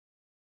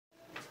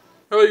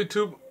Hello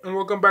YouTube, and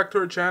welcome back to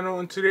our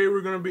channel. And today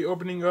we're going to be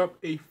opening up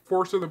a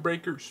Force of the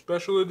Breaker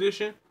Special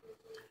Edition.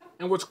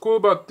 And what's cool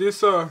about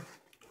this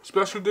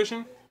Special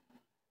Edition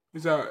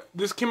is that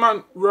this came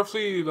out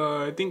roughly,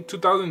 I think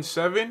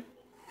 2007,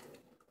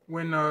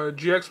 when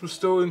GX was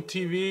still in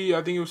TV.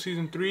 I think it was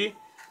season 3.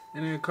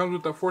 And it comes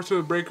with the Force of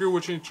the Breaker,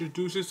 which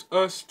introduces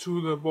us to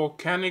the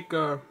volcanic,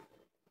 this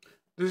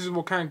is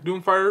Volcanic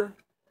Doomfire.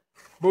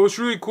 But what's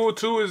really cool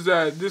too is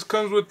that this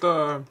comes with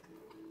the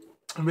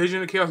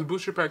Invasion of Chaos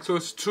booster pack. So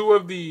it's 2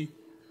 of the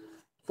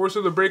Force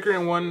of the Breaker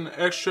and 1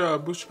 extra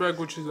booster pack,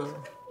 which is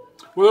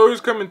well, always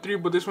come in 3,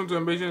 but this one's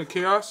Invasion of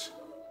Chaos.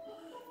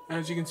 And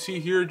as you can see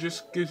here, it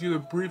just gives you the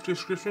brief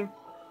description.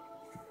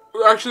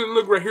 Actually,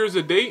 look, right here is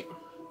the date.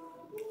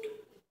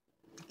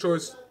 So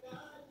it's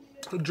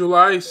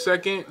July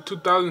 2nd,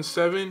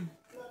 2007.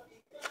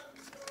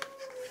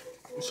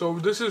 So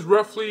this is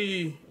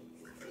roughly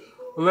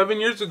 11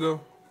 years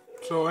ago.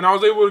 So, and I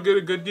was able to get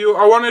a good deal.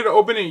 I wanted to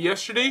open it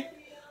yesterday,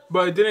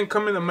 but it didn't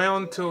come in the mail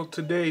until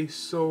today,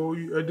 so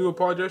I do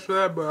apologize for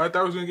that, but I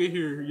thought I was going to get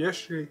here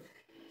yesterday.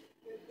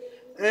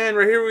 And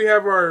right here we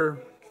have our,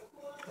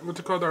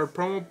 what's it called, our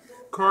promo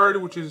card,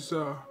 which is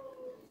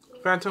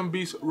Phantom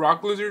Beast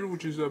Rock Lizard,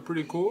 which is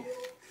pretty cool.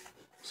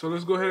 So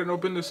let's go ahead and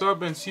open this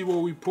up and see what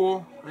we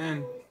pull.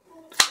 And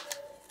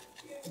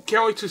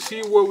can't wait to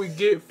see what we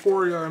get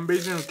for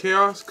Invasion of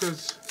Chaos,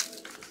 because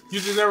you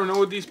just never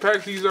know with these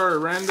packs. These are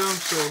random,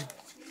 so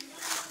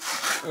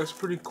that's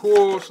pretty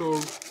cool.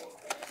 So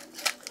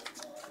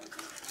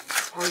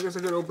I guess I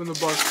could open the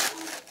box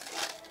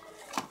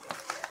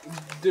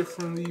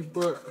differently,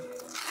 but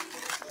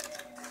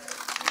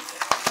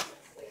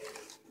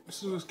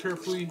this is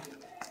carefully.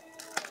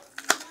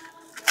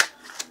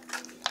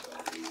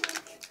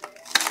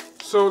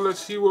 So let's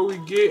see what we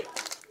get.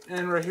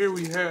 And right here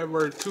we have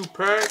our 2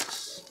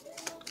 packs,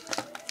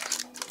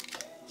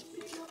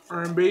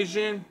 our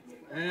Invasion,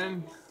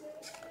 and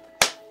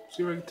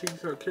see if I can take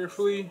this out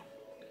carefully.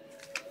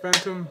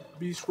 Phantom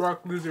Beast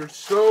Rock Lizard.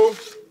 So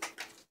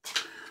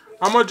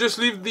I'm gonna just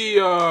leave the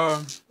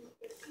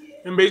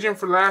Invasion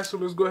for last, so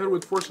let's go ahead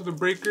with Force of the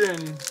Breaker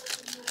and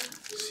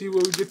see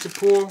what we get to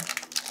pull.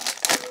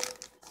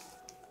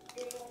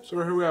 So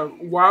right here we have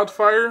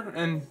Wildfire,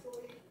 and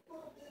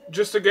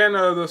just again,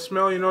 the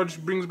smell, you know,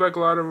 just brings back a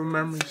lot of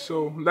memories.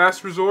 So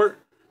Last Resort,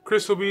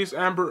 Crystal Beast,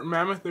 Amber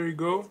Mammoth, there you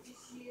go.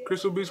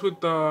 Crystal Beast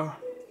with I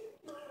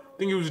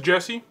think it was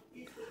Jesse.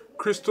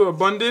 Crystal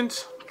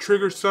Abundance,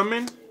 Trigger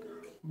Summon,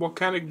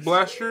 Volcanic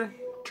Blaster,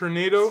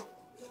 Tornado.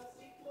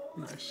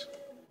 Nice.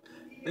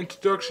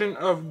 Introduction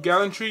of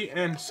Gallantry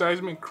and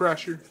Seismic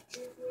Crasher.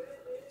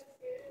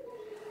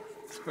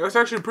 That's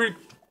actually a pretty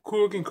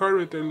cool looking card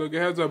right there. Look,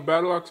 it has a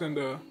Battle Axe and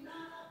a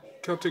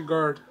Celtic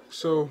Guard.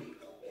 So,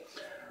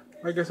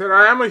 like I said,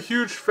 I am a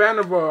huge fan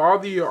of all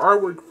the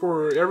artwork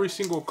for every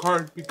single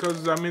card,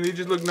 because, I mean, they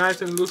just look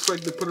nice and it looks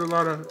like they put a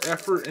lot of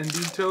effort and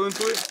detail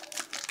into it.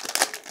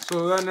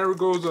 So that never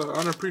goes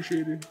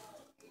unappreciated.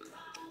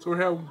 So we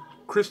have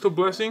Crystal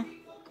Blessing.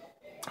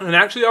 And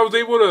actually, I was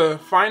able to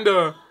find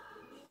a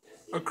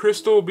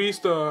Crystal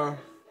Beast,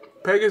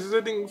 Pegasus,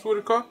 I think is what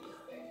it's called,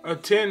 a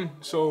tin.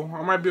 So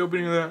I might be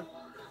opening that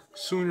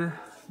sooner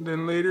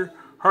than later.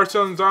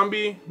 Heartstone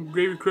Zombie,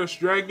 Gravy Crush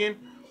Dragon,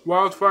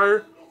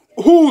 Wildfire.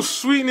 Ooh,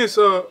 sweetness!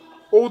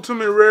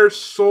 Ultimate Rare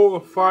Soul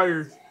of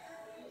Fire.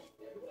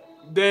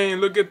 Dang,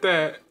 look at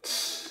that.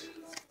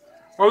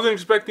 I wasn't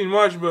expecting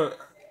much, but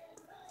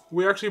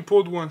we actually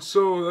pulled one,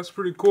 so that's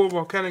pretty cool.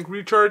 Volcanic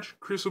Recharge,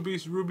 Crystal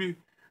Beast Ruby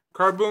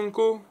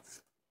Carbuncle,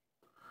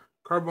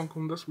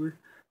 that's weird.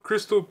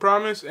 Crystal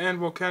Promise, and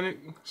Volcanic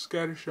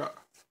Scattershot.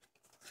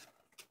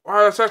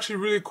 Wow, that's actually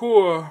really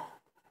cool.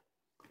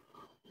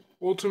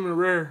 Ultimate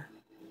Rare.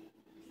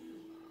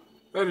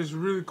 That is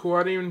really cool.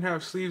 I didn't even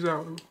have sleeves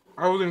out.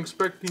 I wasn't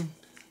expecting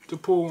to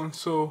pull one,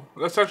 so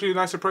that's actually a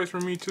nice surprise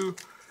for me too.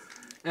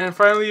 And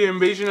finally,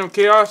 Invasion of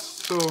Chaos.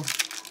 So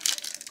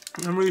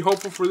I'm really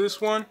hopeful for this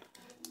one.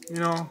 You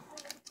know,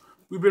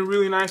 we've been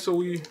really nice, so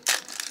we're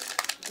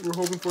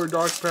hoping for a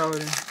Dark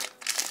Paladin.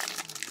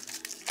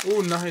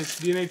 Oh, nice.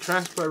 DNA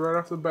transplant right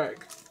off the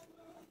back.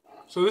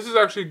 So this is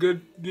actually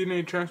good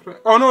DNA transplant.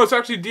 Oh, no, it's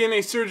actually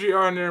DNA surgery.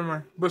 Oh, never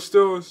mind. But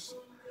still,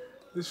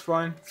 it's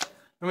fine.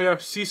 And we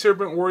have Sea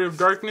Serpent, Warrior of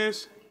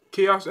Darkness,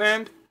 Chaos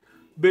End,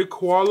 Big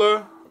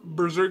Koala,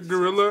 Berserk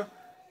Gorilla,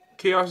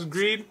 Chaos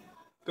Greed.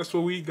 That's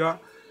what we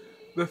got.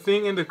 The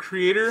Thing and the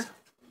Creator,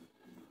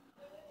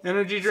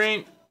 Energy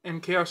Drain,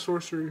 and Chaos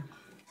Sorcery.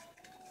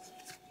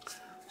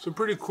 So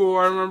pretty cool.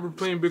 I remember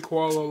playing Big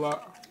Koala a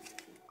lot.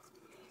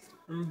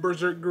 And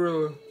Berserk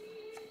Gorilla.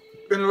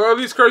 And a lot of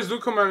these cards do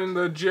come out in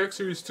the GX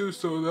series too,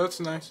 so that's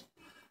nice.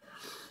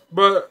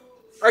 But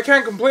I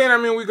can't complain. I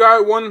mean, we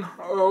got one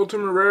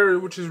Ultimate Rare,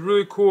 which is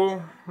really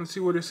cool. Let's see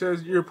what it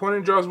says. Your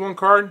opponent draws 1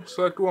 card.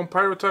 Select 1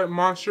 Pyro-type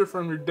monster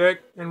from your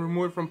deck and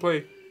remove it from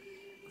play.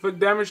 Inflict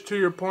damage to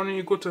your opponent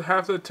equal to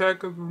half the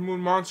attack of the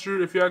removed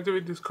monster. If you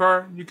activate this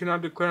card, you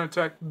cannot declare an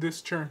attack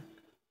this turn.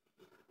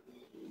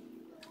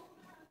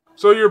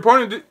 So your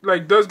opponent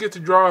does get to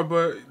draw,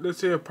 but let's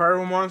say a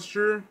Pyro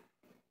monster.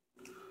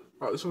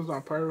 Oh, this one's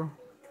not Pyro.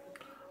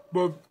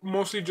 but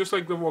mostly just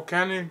like the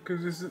volcanic,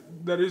 because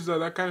that is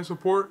that kind of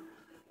support.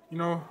 You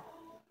know,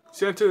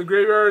 sent to the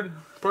graveyard,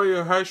 probably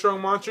a high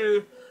strong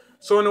monster.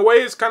 So in a way,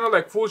 it's kind of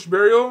like Foolish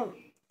Burial,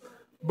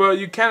 but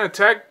you can't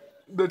attack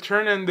the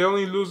turn and they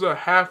only lose a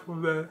half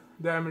of the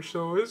damage.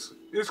 So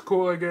it's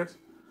cool, I guess.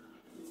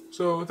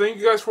 So thank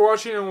you guys for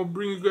watching, and we'll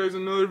bring you guys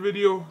another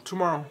video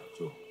tomorrow.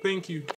 So thank you.